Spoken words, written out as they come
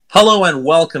Hello and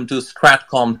welcome to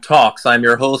StratcomTalks. I'm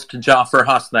your host, Jafar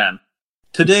Hasnan.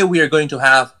 Today we are going to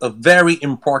have a very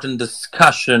important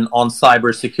discussion on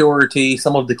cybersecurity,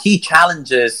 some of the key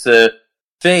challenges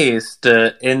faced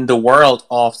in the world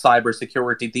of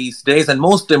cybersecurity these days, and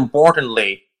most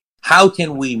importantly, how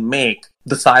can we make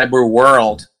the cyber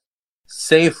world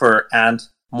safer and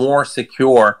more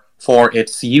secure for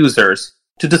its users?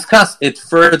 To discuss it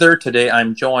further, today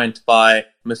I'm joined by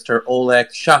Mr. Oleg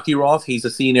Shakirov. He's a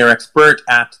senior expert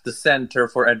at the Center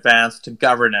for Advanced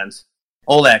Governance.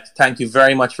 Oleg, thank you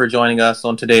very much for joining us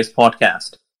on today's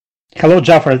podcast. Hello,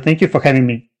 Jafar. Thank you for having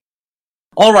me.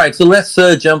 All right, so let's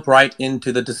jump right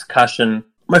into the discussion.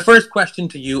 My first question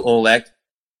to you, Oleg,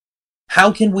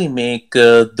 how can we make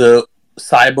the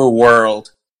cyber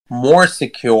world more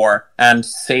secure and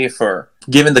safer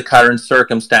given the current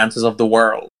circumstances of the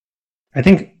world? I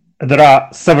think there are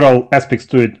several aspects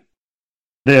to it.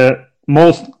 The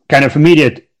most kind of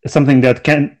immediate, something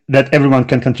that everyone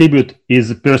can contribute,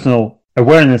 is personal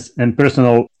awareness and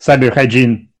personal cyber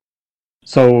hygiene.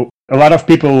 So a lot of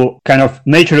people kind of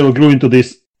naturally grew into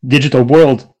this digital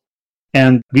world,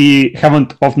 and we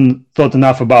haven't often thought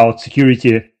enough about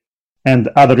security and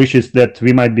other issues that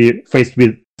we might be faced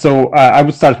with. So I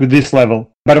would start with this level.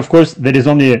 But of course, there is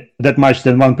only that much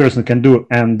that one person can do,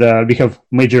 and we have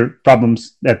major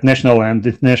problems at national and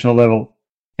international level.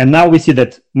 And now we see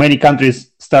that many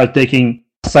countries start taking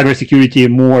cybersecurity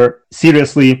more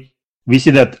seriously. We see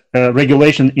that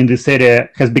regulation in this area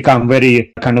has become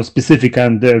very kind of specific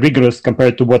and rigorous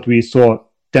compared to what we saw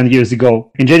 10 years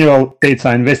ago. In general, states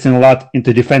are investing a lot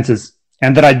into defenses,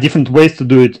 and there are different ways to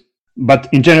do it. But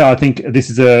in general, I think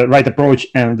this is a right approach,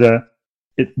 and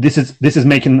this is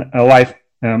making life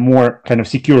more kind of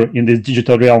secure in this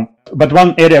digital realm. But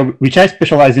one area which I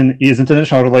specialize in is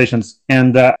international relations,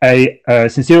 and I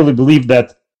sincerely believe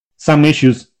that some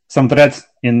issues, some threats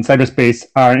in cyberspace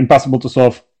are impossible to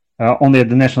solve only at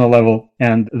the national level,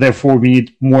 and therefore we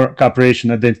need more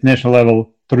cooperation at the international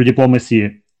level through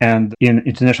diplomacy and in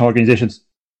international organizations.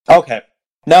 Okay.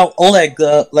 Now, Oleg,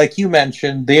 like you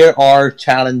mentioned, there are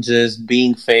challenges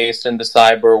being faced in the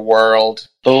cyber world,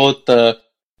 both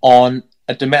on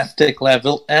a domestic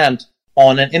level and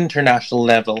on an international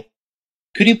level.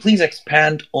 Could you please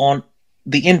expand on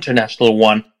the international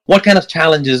one? What kind of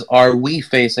challenges are we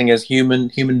facing as human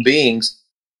beings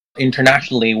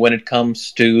internationally when it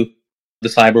comes to the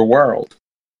cyber world?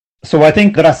 So I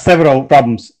think there are several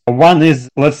problems. One is,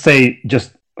 let's say,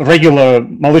 just regular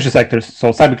malicious actors,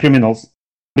 so cyber criminals.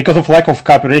 Because of lack of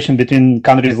cooperation between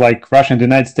countries like Russia and the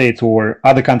United States or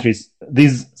other countries,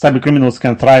 these cyber criminals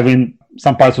can thrive in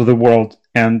some parts of the world.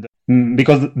 And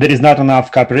because there is not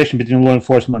enough cooperation between law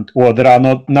enforcement, or there are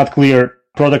not clear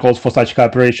protocols for such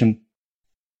cooperation,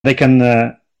 they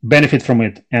can benefit from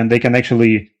it, and they can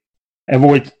actually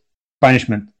avoid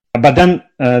punishment. But then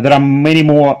there are many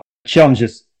more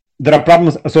challenges. There are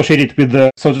problems associated with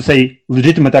the, so to say,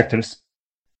 legitimate actors.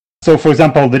 So, for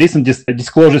example, the recent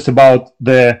disclosures about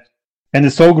the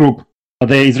NSO Group,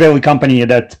 the Israeli company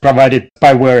that provided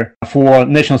spyware for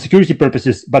national security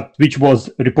purposes, but which was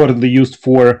reportedly used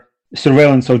for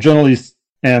surveillance of journalists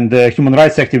and human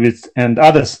rights activists and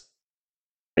others,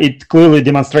 it clearly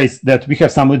demonstrates that we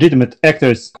have some legitimate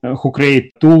actors who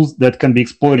create tools that can be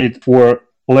exploited for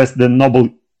less than noble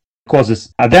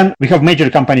causes. Then we have major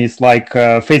companies like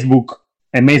Facebook,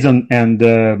 Amazon,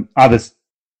 and others.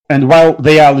 And while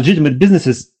they are legitimate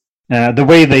businesses, the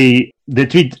way they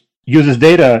treat users'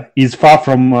 data is far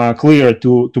from clear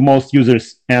to most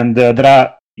users. And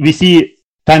we see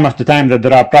time after time that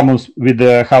there are problems with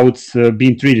how it's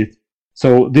being treated.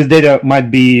 So this data might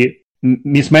be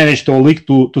mismanaged or leaked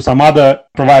to some other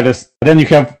providers. Then you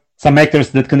have some actors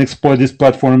that can exploit these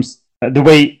platforms. The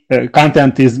way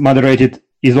content is moderated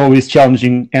is always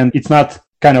challenging, and it's not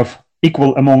kind of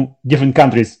equal among different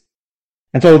countries.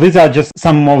 And so these are just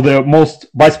some of the most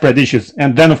widespread issues.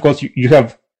 And then, of course, you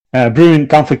have brewing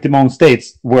conflict among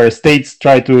states, where states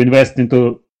try to invest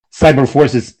into cyber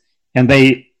forces, and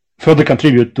they further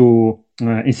contribute to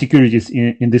insecurities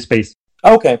in this space.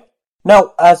 Okay.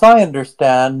 Now, as I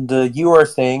understand, you are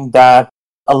saying that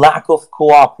a lack of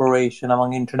cooperation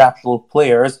among international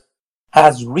players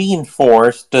has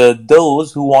reinforced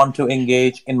those who want to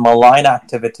engage in malign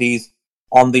activities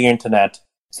on the internet.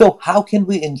 So how can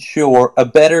we ensure a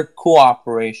better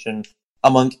cooperation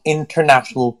among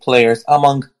international players,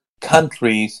 among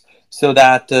countries, so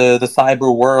that the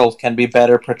cyber world can be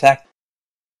better protected?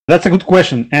 That's a good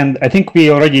question. And I think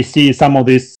we already see some of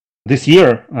this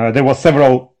year. There were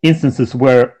several instances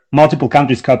where multiple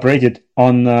countries cooperated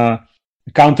on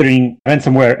countering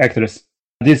ransomware actors.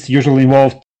 This usually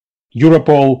involved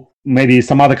Europol, maybe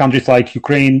some other countries like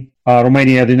Ukraine,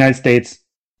 Romania, the United States,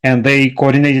 and they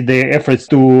coordinated their efforts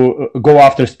to go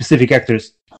after specific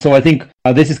actors. So I think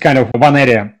this is kind of one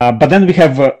area. But then we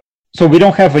have, so we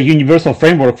don't have a universal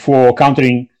framework for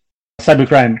countering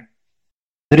cybercrime.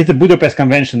 There is the Budapest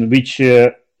Convention, which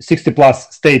 60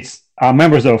 plus states are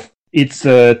members of. It's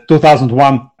a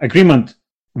 2001 agreement,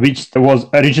 which was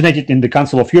originated in the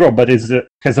Council of Europe, but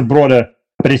has a broader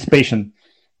participation.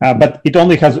 But it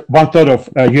only has 1/3 of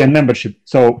UN membership,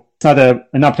 so it's not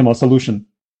an optimal solution.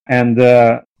 And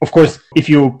of course, if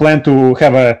you plan to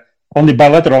have only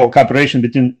bilateral cooperation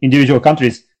between individual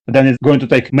countries, then it's going to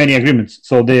take many agreements.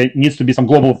 So there needs to be some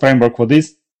global framework for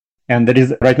this. And there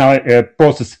is right now a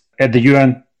process at the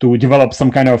UN to develop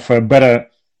some kind of better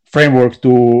framework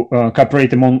to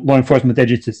cooperate among law enforcement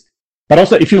agencies. But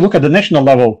also, if you look at the national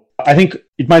level, I think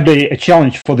it might be a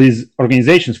challenge for these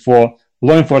organizations, for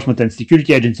law enforcement and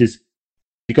security agencies,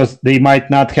 because they might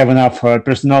not have enough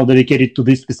personnel dedicated to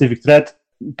this specific threat,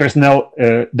 personnel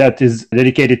that is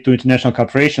dedicated to international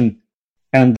cooperation.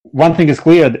 And one thing is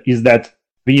clear is that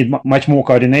we need much more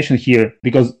coordination here,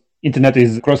 because internet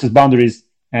crosses boundaries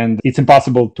and it's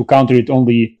impossible to counter it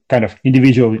only kind of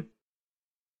individually.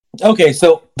 Okay,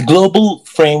 so global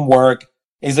framework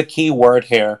is a key word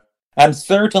here. And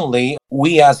certainly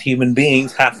we as human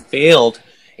beings have failed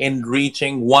in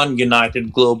reaching one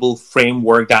united global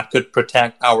framework that could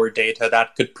protect our data,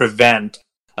 that could prevent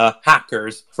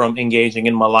hackers from engaging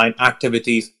in malign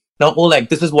activities. Now, Oleg,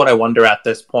 this is what I wonder at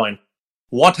this point.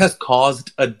 What has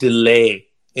caused a delay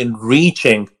in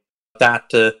reaching that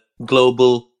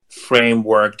global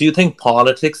framework? Do you think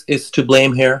politics is to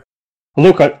blame here?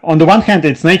 Look, on the one hand,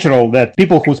 it's natural that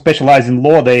people who specialize in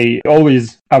law, they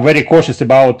always are very cautious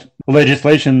about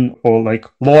legislation or like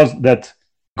laws that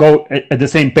go at the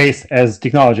same pace as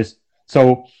technologies.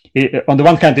 So on the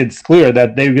one hand, it's clear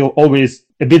that they will always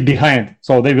a bit behind.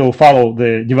 So they will follow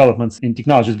the developments in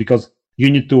technologies because you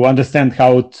need to understand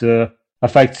how it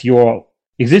affects your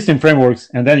existing frameworks,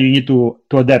 and then you need to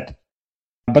adapt.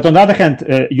 But on the other hand,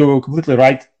 you're completely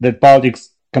right that politics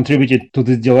contributed to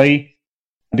this delay,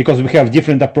 because we have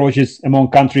different approaches among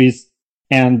countries,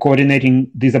 and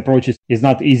coordinating these approaches is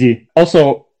not easy.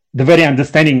 Also, the very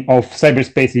understanding of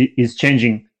cyberspace is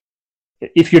changing.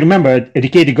 If you remember, a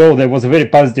decade ago, there was a very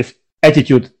positive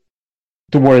attitude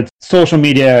towards social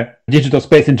media, digital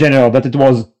space in general, that it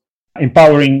was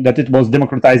empowering, that it was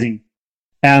democratizing.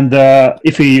 And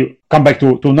if we come back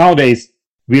to nowadays,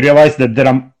 we realize that there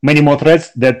are many more threats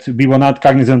that we were not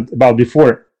cognizant about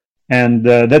before. And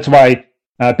that's why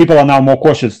people are now more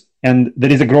cautious, and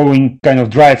there is a growing kind of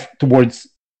drive towards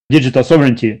digital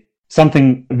sovereignty,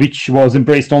 something which was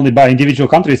embraced only by individual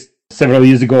countries several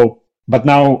years ago, but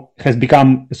now has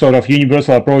become a sort of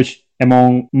universal approach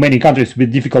among many countries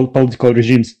with difficult political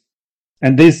regimes.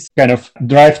 And this kind of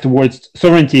drive towards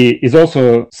sovereignty is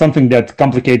also something that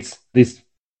complicates this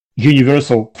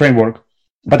universal framework.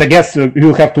 But I guess we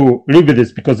will have to live with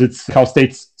this, because it's how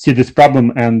states see this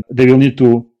problem, and they will need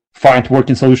to find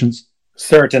working solutions.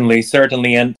 Certainly.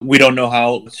 And we don't know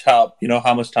how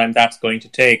much time that's going to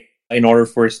take in order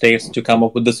for states to come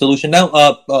up with the solution. Now,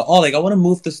 Oleg, I want to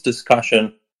move this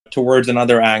discussion towards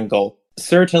another angle.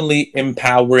 Certainly,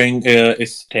 empowering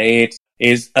states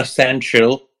is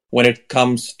essential when it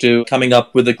comes to coming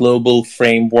up with a global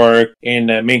framework in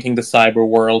making the cyber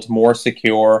world more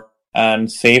secure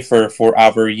and safer for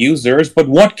our users. But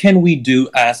what can we do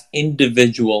as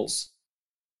individuals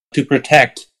to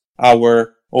protect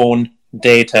our own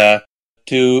data,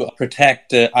 to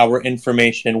protect our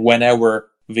information whenever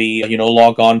we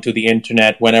log on to the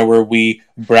internet, whenever we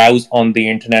browse on the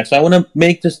internet? So I want to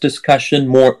make this discussion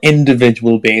more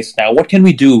individual based now. What can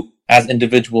we do as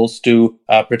individuals to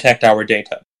protect our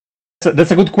data?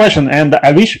 That's a good question, and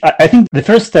I think the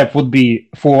first step would be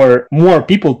for more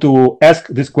people to ask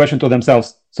this question to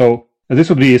themselves. So this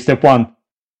would be step one.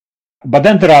 But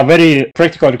then there are very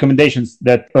practical recommendations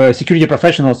that security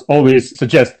professionals always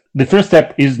suggest. The first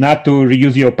step is not to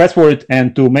reuse your password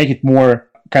and to make it more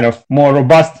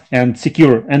robust and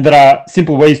secure. And there are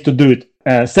simple ways to do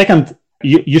it. Second,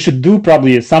 you should do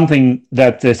probably something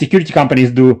that security companies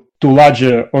do to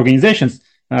larger organizations,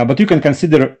 but you can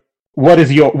consider what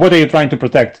are you trying to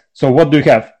protect? So what do you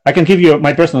have? I can give you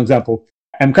my personal example.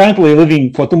 I'm currently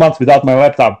living for 2 months without my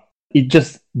laptop. It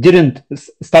just didn't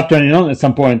stop turning on at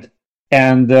some point.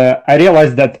 And I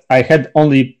realized that I had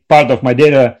only part of my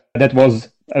data that was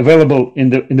available in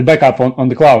the backup on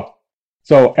the cloud.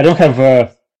 So I don't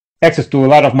have access to a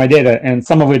lot of my data, and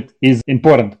some of it is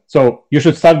important. So you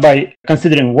should start by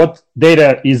considering what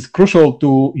data is crucial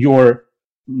to your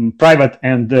private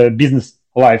and business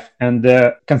life, and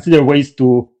consider ways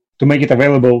to make it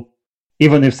available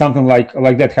even if something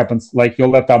like that happens, like your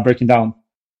laptop breaking down.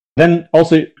 Then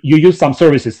also you use some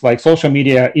services like social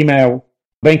media, email,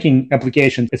 banking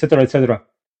applications, etc., etc.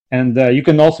 And you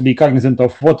can also be cognizant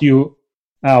of what you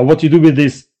do with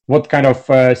this, what kind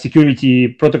of security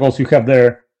protocols you have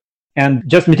there, and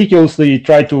just meticulously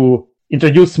try to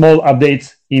introduce small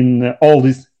updates in all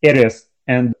these areas.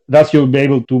 And thus you'll be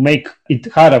able to make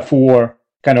it harder for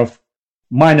kind of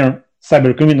minor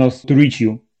cyber criminals to reach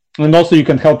you. And also you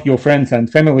can help your friends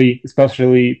and family,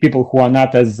 especially people who are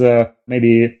not as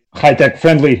maybe high-tech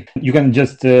friendly. You can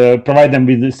just provide them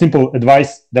with simple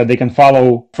advice that they can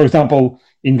follow. For example,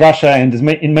 in Russia and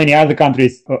in many other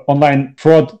countries, online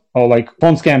fraud or like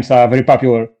phone scams are very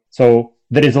popular. So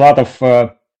there is a lot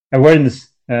of awareness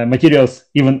materials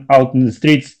even out in the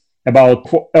streets about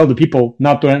for elder people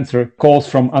not to answer calls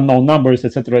from unknown numbers,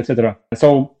 etc., etc.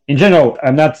 So in general,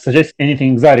 I'm not suggesting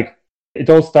anything exotic. It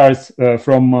all starts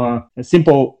from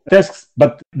simple tasks,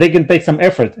 but they can take some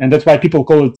effort. And that's why people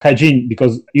call it hygiene,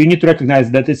 because you need to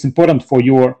recognize that it's important for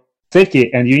your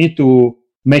safety and you need to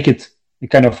make it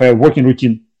kind of a working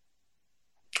routine.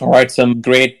 All right, some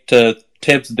great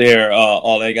tips there,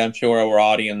 Oleg. I'm sure our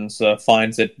audience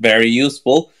finds it very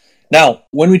useful. Now,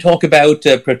 when we talk about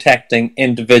protecting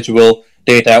individual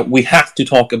data, we have to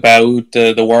talk about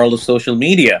the world of social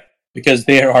media, because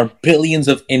there are billions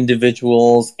of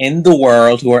individuals in the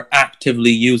world who are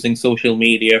actively using social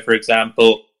media. For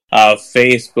example,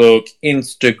 Facebook,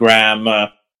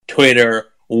 Instagram, Twitter,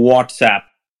 WhatsApp.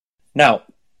 Now,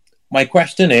 my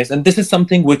question is, and this is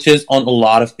something which is on a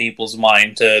lot of people's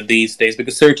mind these days,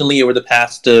 because certainly over the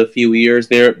past few years,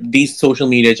 these social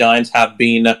media giants have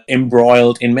been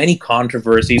embroiled in many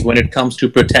controversies when it comes to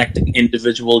protecting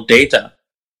individual data.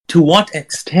 To what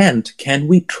extent can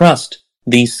we trust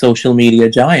these social media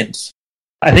giants?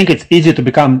 I think it's easy to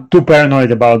become too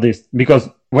paranoid about this, because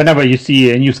whenever you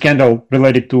see a new scandal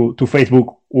related to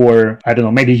Facebook or, I don't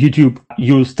know, maybe YouTube,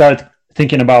 you start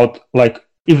thinking about, like,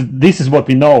 if this is what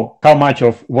we know, how much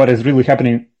of what is really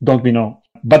happening don't we know?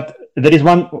 But there is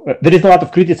a lot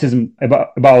of criticism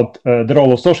about the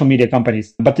role of social media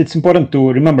companies. But it's important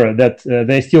to remember that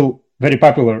they're still very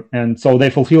popular, and so they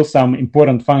fulfill some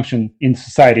important function in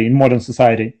society, in modern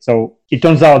society. So it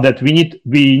turns out that we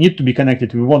need to be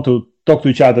connected. We want to talk to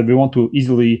each other. We want to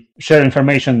easily share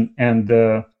information and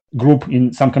group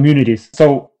in some communities.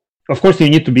 So of course, you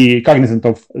need to be cognizant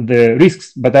of the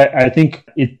risks, but I think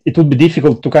it would be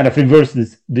difficult to kind of reverse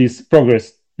this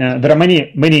progress. There are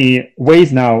many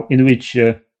ways now in which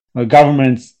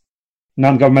governments,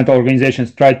 non-governmental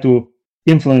organizations try to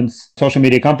influence social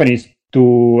media companies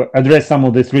to address some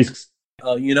of these risks.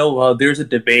 There's a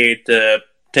debate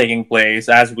taking place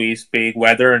as we speak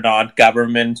whether or not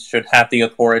governments should have the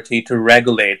authority to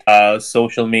regulate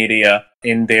social media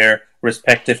in their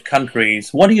respective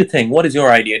countries. What do you think? What is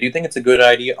your idea? Do you think it's a good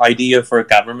idea for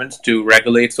governments to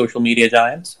regulate social media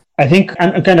giants? I think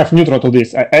I'm kind of neutral to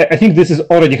this. I think this is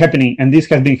already happening, and this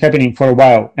has been happening for a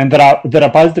while. And there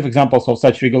are positive examples of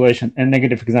such regulation and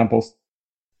negative examples.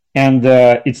 And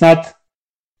it's not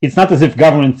as if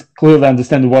governments clearly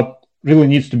understand what really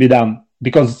needs to be done,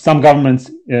 because some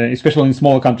governments, especially in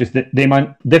smaller countries, they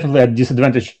might definitely at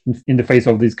disadvantage in the face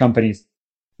of these companies.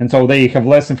 And so they have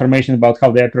less information about how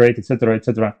they operate, etc.,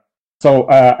 etc. So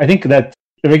I think that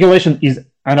regulation is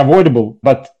unavoidable,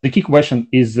 but the key question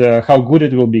is how good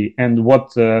it will be and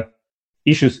what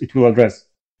issues it will address.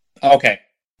 Okay.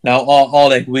 Now,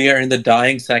 Oleg, we are in the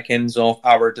dying seconds of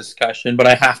our discussion, but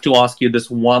I have to ask you this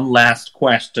one last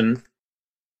question.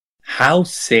 How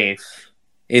safe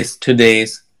is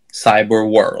today's cyber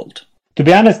world? To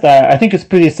be honest, I think it's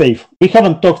pretty safe. We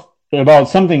haven't talked about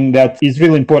something that is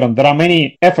really important. There are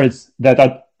many efforts that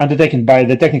are undertaken by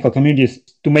the technical communities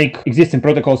to make existing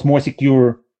protocols more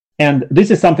secure. And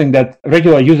this is something that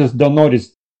regular users don't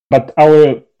notice. But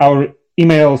our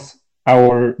emails,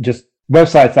 our just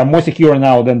websites are more secure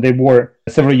now than they were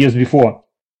several years before.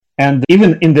 And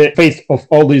even in the face of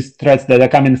all these threats that are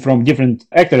coming from different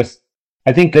actors,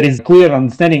 I think there is clear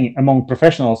understanding among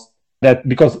professionals that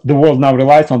because the world now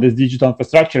relies on this digital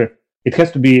infrastructure, it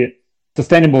has to be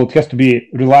sustainable, it has to be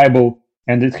reliable,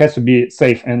 and it has to be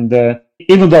safe. And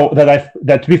even though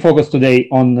that we focus today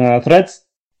on threats,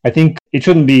 I think it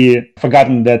shouldn't be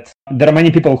forgotten that there are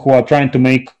many people who are trying to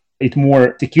make it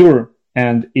more secure,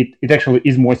 and it actually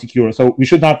is more secure. So we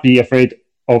should not be afraid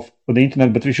of the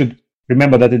internet, but we should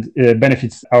remember that it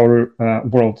benefits our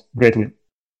world greatly.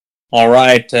 All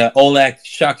right, Oleg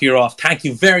Shakirov, thank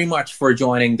you very much for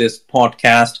joining this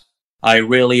podcast. I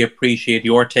really appreciate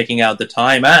your taking out the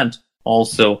time and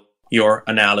also your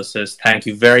analysis. Thank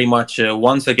you very much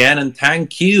once again, and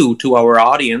thank you to our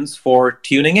audience for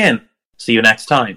tuning in. See you next time.